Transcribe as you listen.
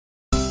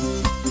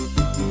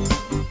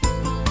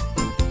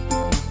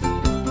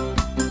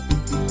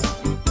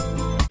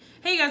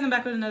guys, I'm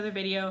back with another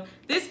video.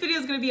 This video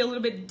is going to be a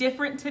little bit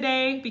different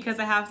today because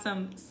I have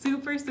some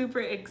super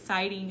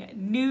exciting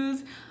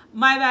news.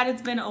 My bad,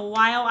 it's been a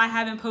while. I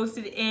haven't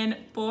posted in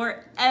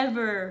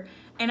forever.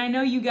 And I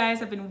know you guys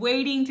have been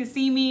waiting to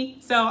see me,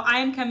 so I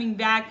am coming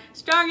back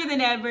stronger than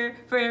ever.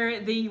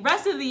 For the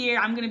rest of the year,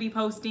 I'm going to be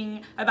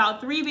posting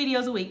about 3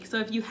 videos a week. So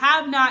if you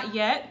have not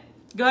yet,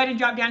 go ahead and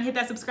drop down, hit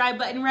that subscribe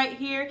button right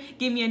here.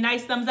 Give me a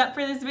nice thumbs up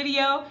for this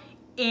video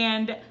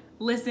and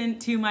listen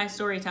to my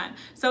story time.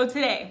 So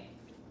today,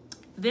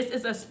 this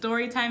is a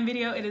story time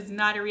video. It is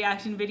not a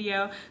reaction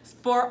video.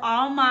 For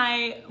all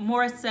my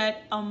Morissette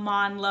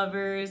Amon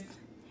lovers,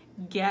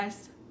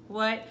 guess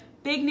what?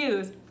 Big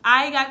news.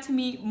 I got to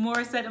meet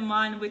Morissette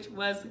Amon, which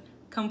was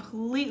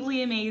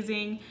completely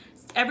amazing.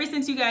 Ever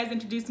since you guys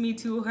introduced me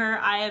to her,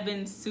 I have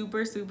been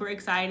super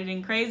excited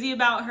and crazy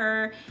about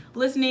her.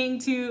 Listening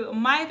to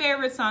my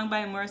favorite song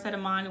by Morissette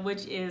Amon,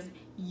 which is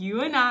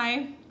You and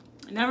I.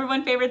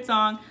 #1 favorite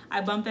song.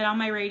 I bumped it on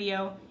my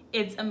radio.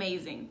 It's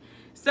amazing.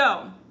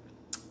 So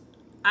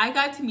I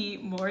got to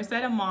meet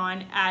Morissette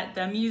Amon at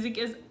the Music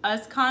Is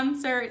Us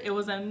concert. It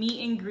was a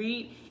meet and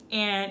greet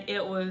and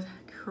it was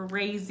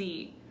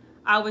crazy.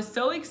 I was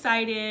so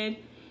excited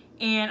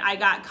and I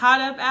got caught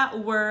up at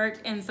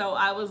work, and so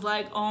I was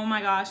like, oh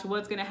my gosh,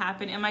 what's gonna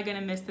happen? Am I gonna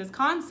miss this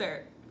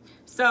concert?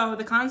 So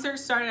the concert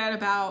started at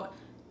about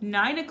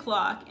 9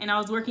 o'clock and I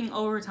was working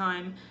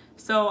overtime.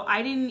 So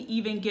I didn't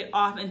even get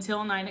off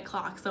until 9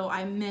 o'clock. So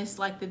I missed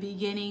like the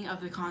beginning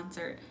of the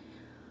concert.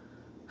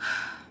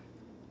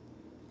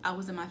 I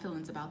was in my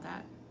feelings about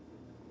that.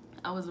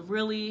 I was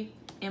really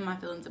in my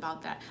feelings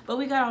about that. But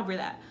we got over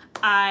that.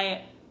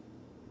 I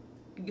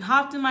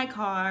hopped in my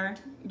car,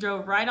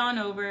 drove right on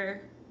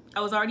over.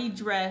 I was already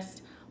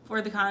dressed for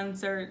the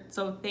concert.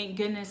 So thank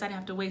goodness I didn't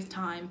have to waste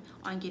time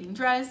on getting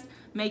dressed.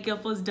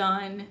 Makeup was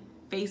done,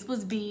 face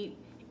was beat,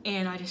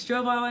 and I just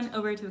drove on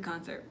over to the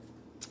concert.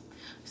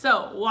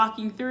 So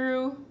walking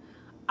through,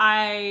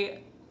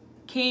 I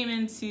came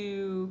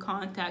into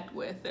contact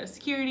with the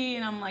security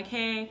and I'm like,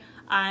 hey,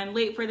 I'm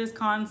late for this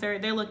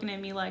concert. They're looking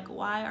at me like,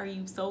 why are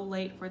you so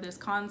late for this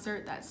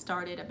concert that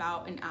started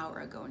about an hour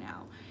ago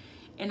now?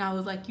 And I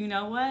was like, you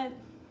know what?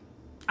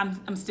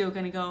 I'm still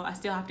gonna go. I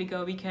still have to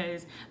go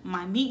because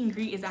my meet and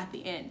greet is at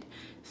the end.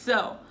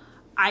 So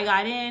I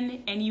got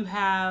in and you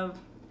have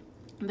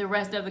the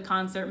rest of the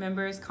concert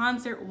members.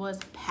 Concert was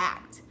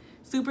packed.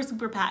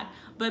 Super packed.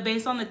 But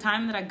based on the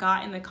time that I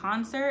got in the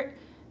concert,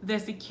 the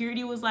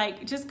security was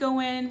like, just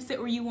go in, sit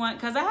where you want.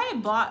 Because I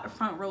had bought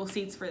front row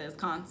seats for this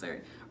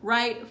concert.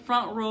 Right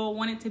front row,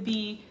 wanted to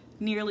be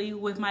nearly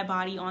with my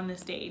body on the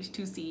stage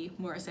to see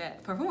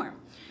Morissette perform.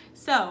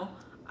 So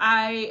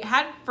I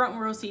had front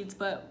row seats,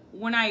 but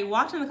when I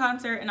walked in the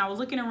concert and I was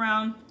looking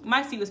around,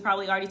 my seat was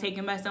probably already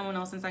taken by someone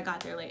else since I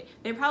got there late.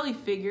 They probably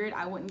figured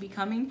I wouldn't be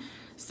coming.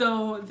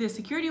 So the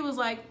security was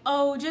like,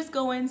 oh, just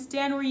go in,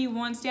 stand where you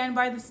want, stand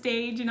by the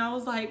stage. And I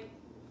was like,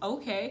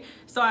 okay.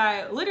 So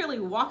I literally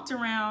walked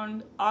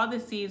around all the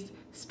seats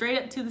straight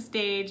up to the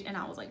stage, and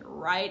I was like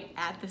right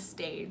at the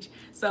stage.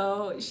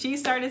 So she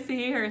started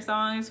singing her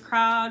songs,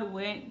 crowd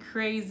went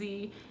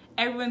crazy,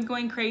 everyone's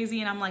going crazy,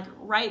 and I'm like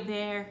right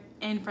there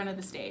in front of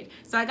the stage.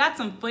 So I got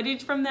some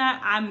footage from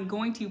that I'm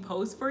going to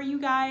post for you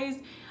guys.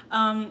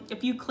 A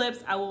few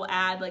clips I will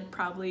add, like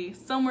probably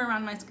somewhere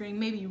around my screen,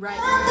 maybe right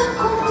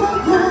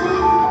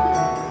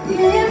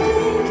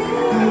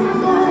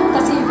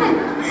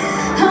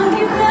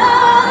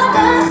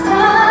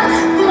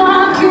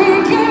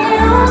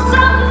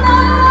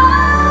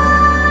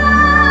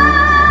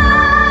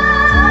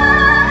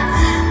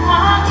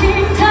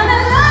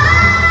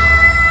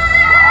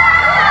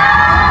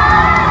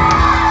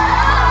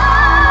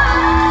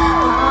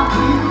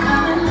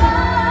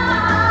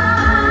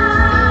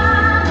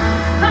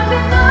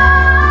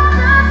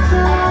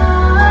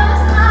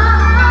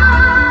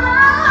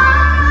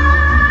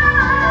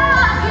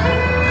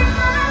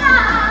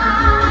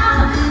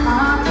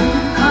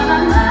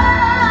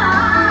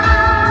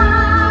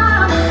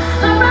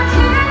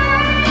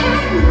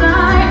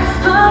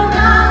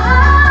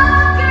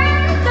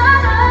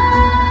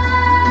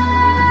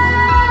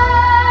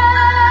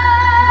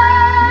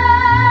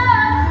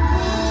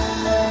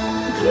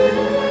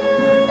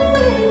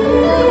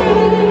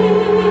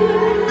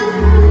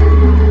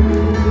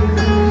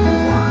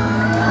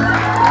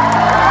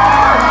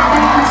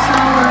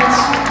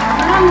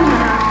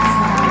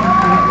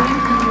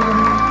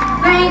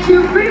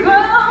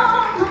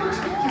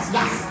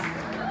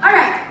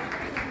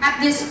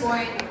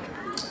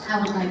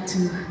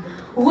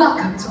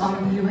welcome to all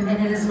of you, and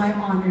it is my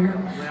honor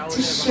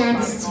to share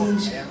the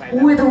stage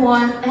with the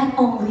one and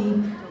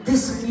only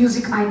this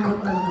music icon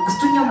talaga.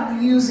 Gusto niya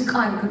music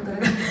icon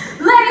talaga.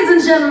 Ladies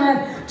and gentlemen,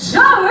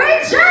 Joey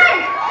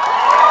J!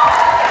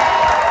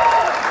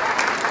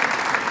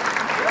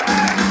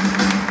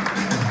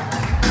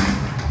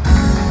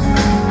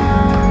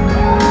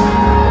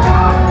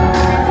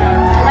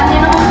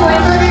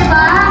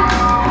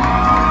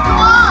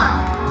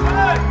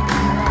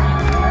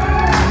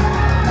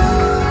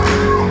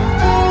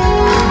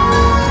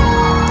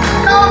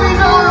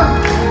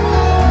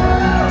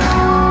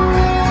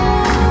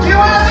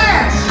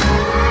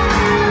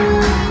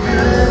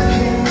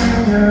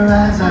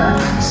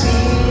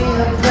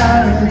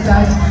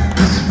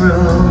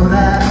 thrill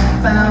that I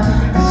found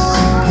is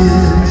so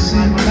good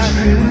to be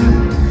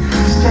true.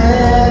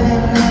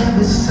 Standing here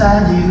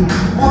beside you,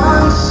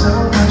 want so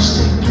much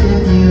to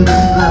give you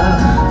this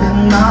love in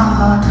my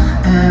heart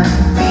and I'm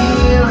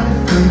feeling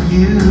for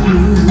you.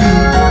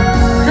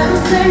 Them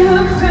say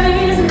we're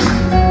crazy,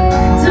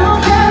 don't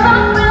care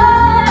I'm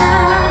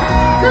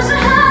mad, 'cause you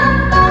had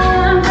in my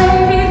hand,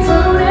 baby,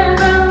 don't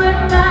ever look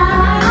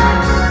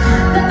back.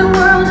 That the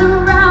world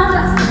around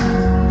us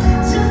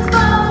just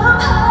fall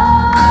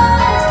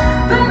apart.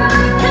 Baby,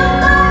 we can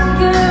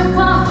make it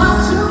one heart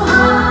to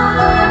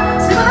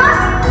heart. Sing with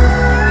us.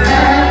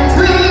 And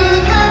we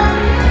can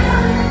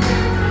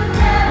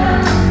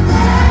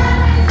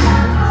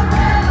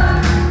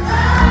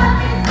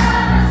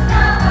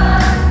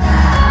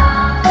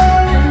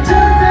And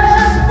do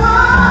this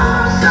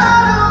one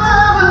side of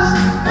lovers,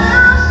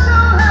 we'll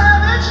still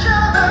have each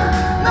other.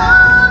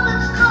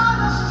 Nothing's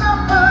gonna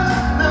stop us,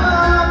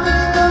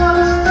 nothing's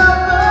gonna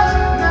stop us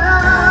now.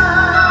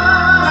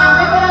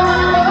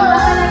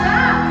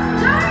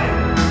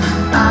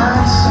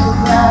 I'm so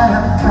glad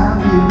I found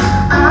you.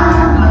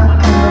 I'm not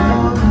gonna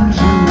lose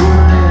you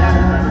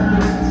whatever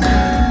it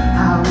takes.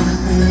 I will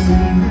stay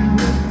here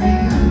with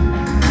you.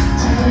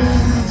 Take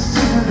me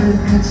to the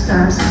good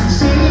times,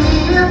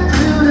 see it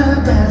through the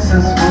bad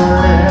times.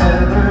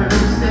 Whatever it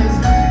takes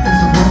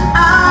is what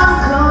I'm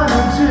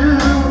gonna do.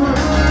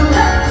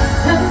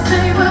 Them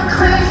say we're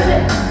Crazy,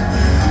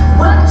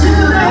 what do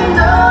they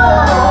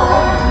know?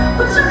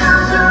 Put your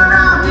arms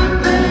around me,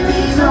 baby,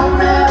 don't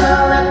ever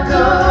let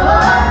go.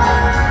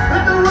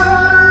 Let the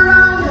world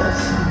around us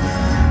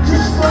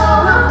just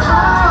fall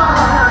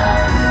apart.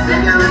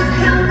 Maybe we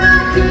can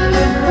make it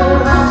if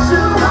we're all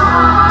too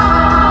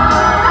hard.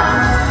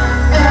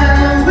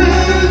 And we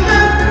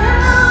can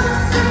build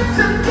this thing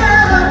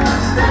together,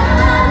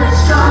 standing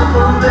strong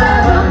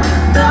forever.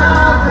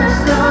 Nothing's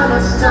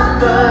gonna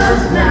stop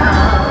us now.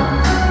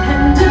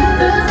 and do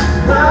this.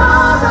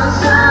 World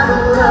outside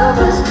of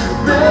lovers,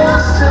 we'll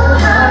still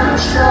have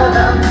each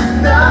other.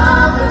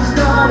 Nothing's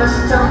gonna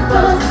stop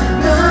us,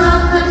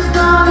 nothing's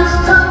gonna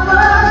stop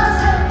us.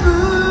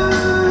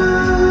 Ooh,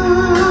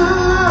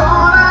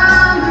 all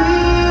I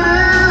need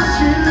is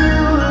you.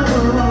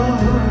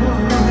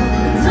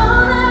 It's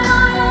all that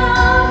I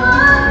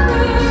ever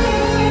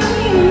need.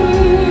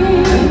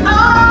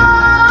 All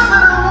that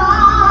I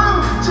want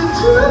to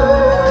do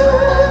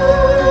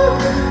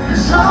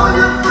is hold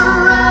you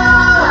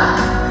forever,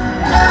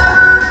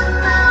 ever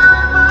and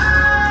ever.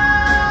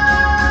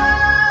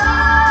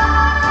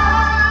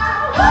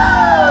 Woo!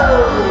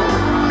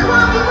 Come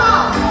on, people!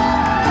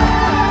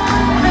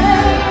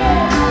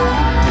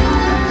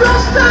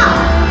 Don't stop!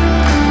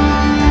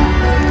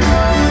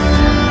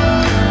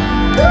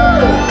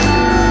 Woo!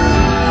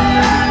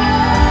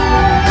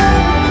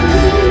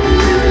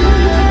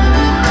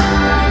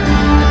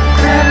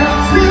 And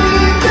we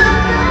can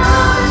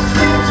build this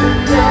thing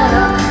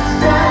together,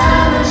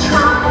 standing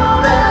strong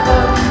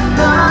forever.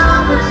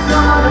 Nothing's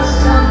gonna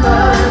stop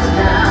us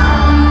now.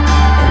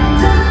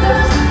 And in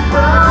this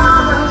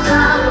world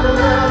outside of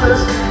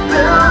lovers,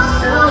 we'll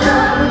still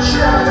have each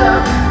other.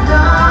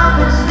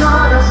 Nothing's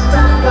gonna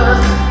stop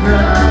us,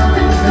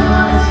 nothing's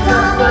gonna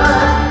stop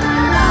us.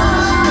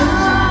 Let's stick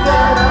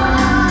together,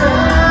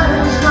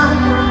 standing strong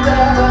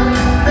forever.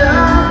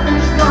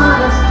 Nothing's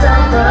gonna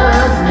stop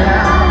us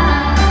now.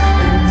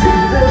 And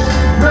in this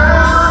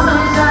world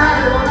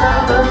outside of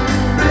lovers,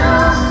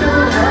 we'll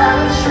still have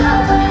each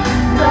other.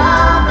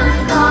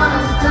 Nothing's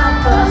gonna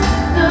stop us,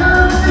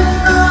 nothing's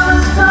gonna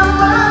stop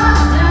us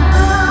now.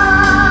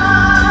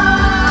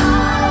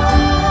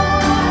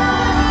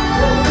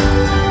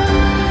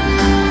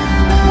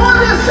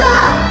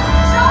 Morissette!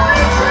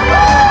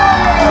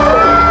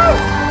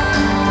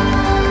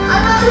 I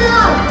love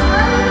you!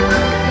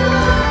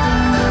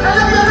 I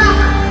love you back!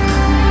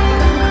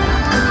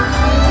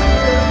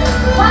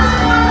 Once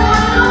more,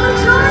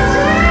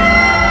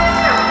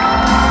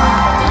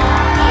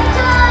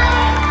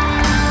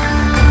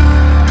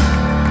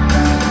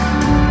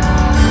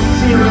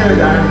 See you later,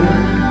 darling.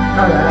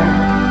 Bye-bye.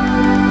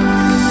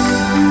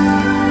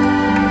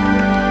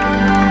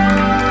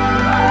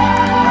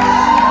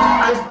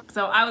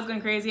 So I was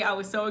going crazy. I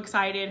was so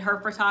excited. Her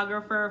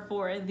photographer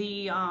for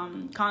the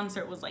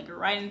concert was like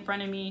right in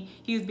front of me.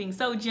 He was being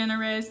so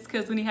generous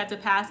because when he had to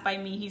pass by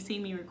me, he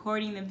seen me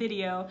recording the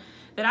video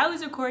that I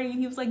was recording, and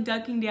he was like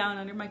ducking down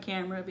under my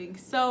camera, being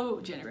so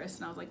generous.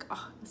 And I was like,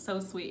 oh, so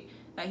sweet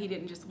that he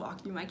didn't just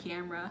walk through my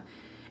camera.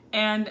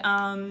 And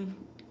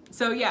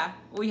so yeah,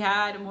 we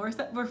had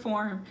Morissette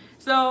perform.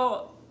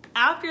 So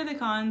after the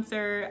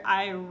concert,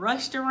 I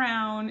rushed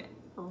around,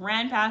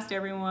 ran past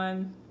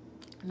everyone,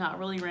 not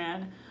really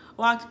ran,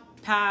 walked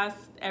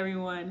past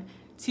everyone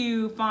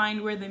to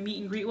find where the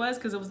meet and greet was,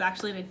 because it was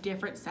actually in a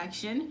different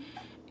section.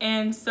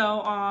 And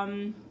so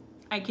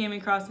I came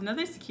across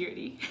another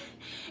security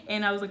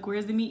and I was like,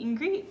 where's the meet and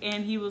greet?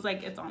 And he was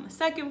like, it's on the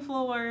second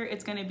floor.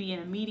 It's gonna be in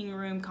a meeting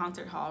room,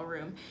 concert hall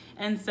room.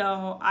 And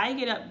so I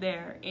get up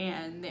there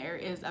and there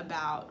is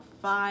about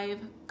 5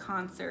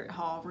 concert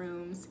hall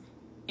rooms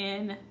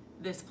in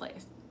this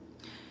place.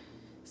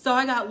 So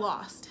I got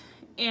lost.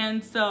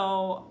 And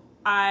so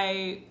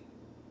I'm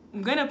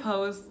gonna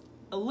post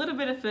a little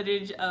bit of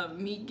footage of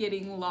me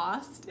getting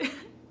lost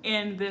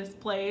in this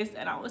place,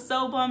 and I was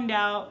so bummed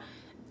out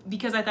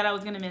because I thought I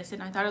was gonna miss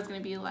it, and I thought it was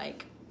gonna be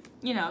like,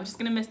 you know, just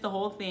gonna miss the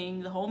whole thing,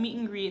 the whole meet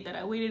and greet that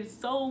I waited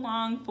so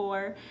long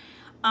for.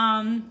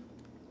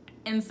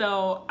 And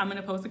so I'm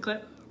gonna post a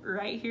clip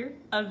right here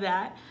of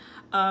that.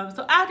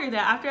 So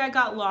after I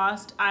got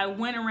lost, I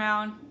went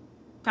around,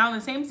 found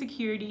the same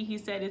security. He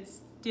said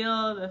it's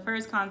still the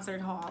first concert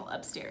hall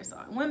upstairs. So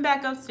I went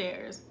back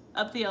upstairs,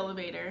 up the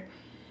elevator,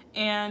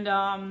 and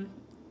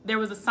there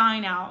was a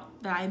sign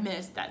out that I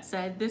missed that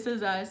said, "This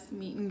is us,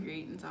 meet and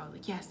greet." And so I was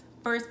like, yes,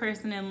 first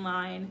person in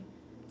line.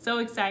 So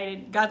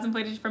excited. Got some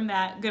footage from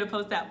that. Gonna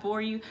post that for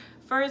you.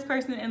 First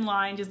person in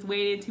line, just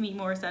waited to meet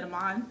Morissette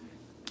Amon.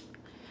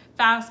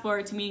 Fast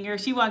forward to meeting her.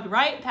 She walked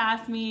right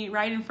past me,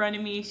 right in front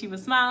of me. She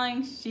was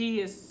smiling. She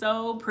is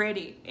so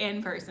pretty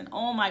in person.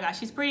 Oh my gosh,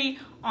 she's pretty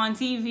on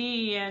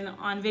TV and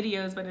on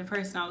videos, but in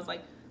person I was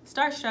like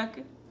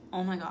starstruck.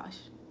 Oh my gosh.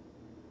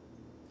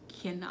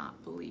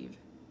 Cannot believe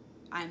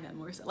I met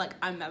Morissette. Like,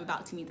 I'm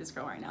about to meet this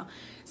girl right now.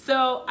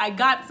 So I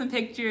got some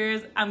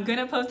pictures. I'm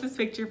gonna post this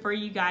picture for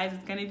you guys.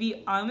 It's gonna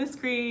be on the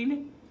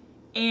screen.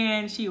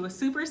 And she was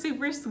super,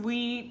 super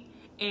sweet.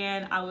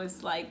 And I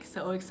was like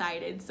so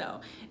excited.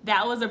 So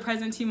that was a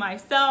present to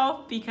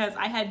myself because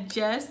I had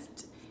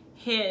just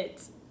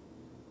hit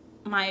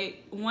my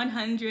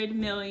 100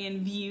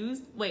 million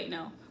views. Wait,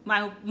 no,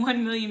 my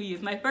 1 million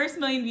views. My first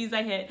 1 million views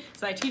I hit.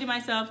 So I treated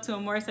myself to a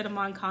Morissette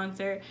Amon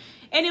concert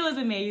and it was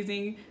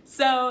amazing.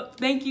 So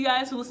thank you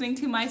guys for listening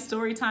to my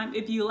story time.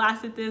 If you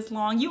lasted this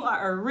long, you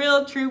are a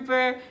real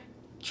trooper.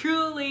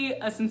 Truly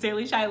a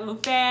sincerely Shiloh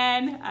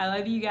fan. I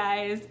love you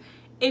guys.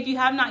 If you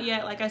have not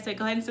yet, like I said,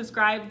 go ahead and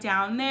subscribe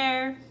down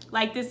there.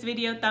 Like this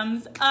video,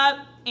 thumbs up,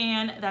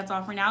 and that's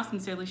all for now.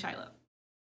 Sincerely, Shiloh.